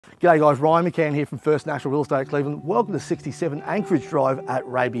G'day guys, Ryan McCann here from First National Real Estate Cleveland. Welcome to 67 Anchorage Drive at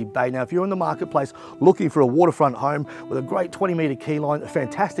Raby Bay. Now if you're in the marketplace looking for a waterfront home with a great 20-metre keyline, a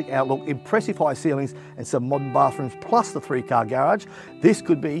fantastic outlook, impressive high ceilings and some modern bathrooms plus the 3-car garage, this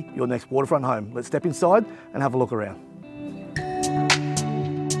could be your next waterfront home. Let's step inside and have a look around.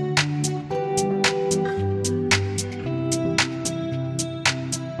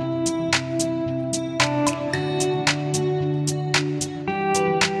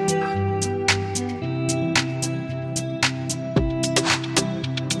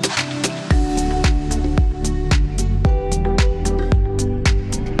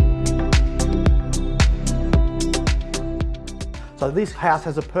 So this house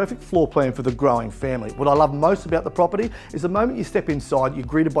has a perfect floor plan for the growing family. What I love most about the property is the moment you step inside, you're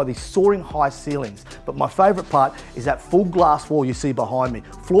greeted by these soaring high ceilings. But my favourite part is that full glass wall you see behind me.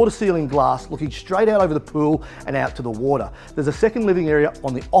 Floor to ceiling glass looking straight out over the pool and out to the water. There's a second living area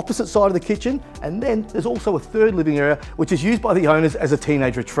on the opposite side of the kitchen, and then there's also a third living area which is used by the owners as a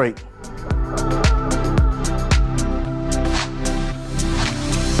teenage retreat.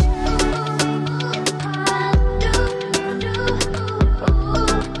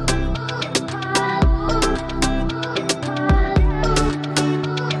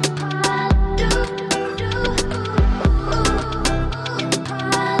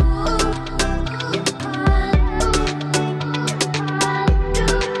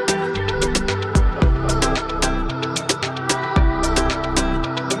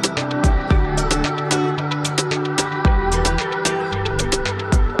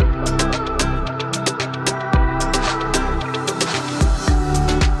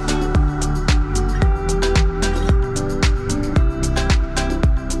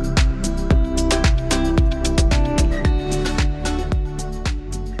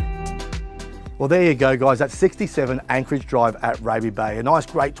 Well, there you go, guys. That's 67 Anchorage Drive at Raby Bay. A nice,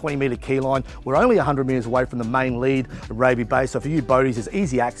 great 20-metre keyline. We're only 100 metres away from the main lead of Raby Bay, so for you boaties, there's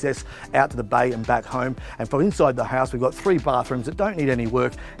easy access out to the bay and back home. And from inside the house, we've got 3 bathrooms that don't need any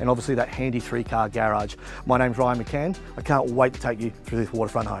work, and obviously that handy 3-car garage. My name's Ryan McCann. I can't wait to take you through this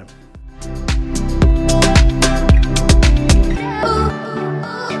waterfront home.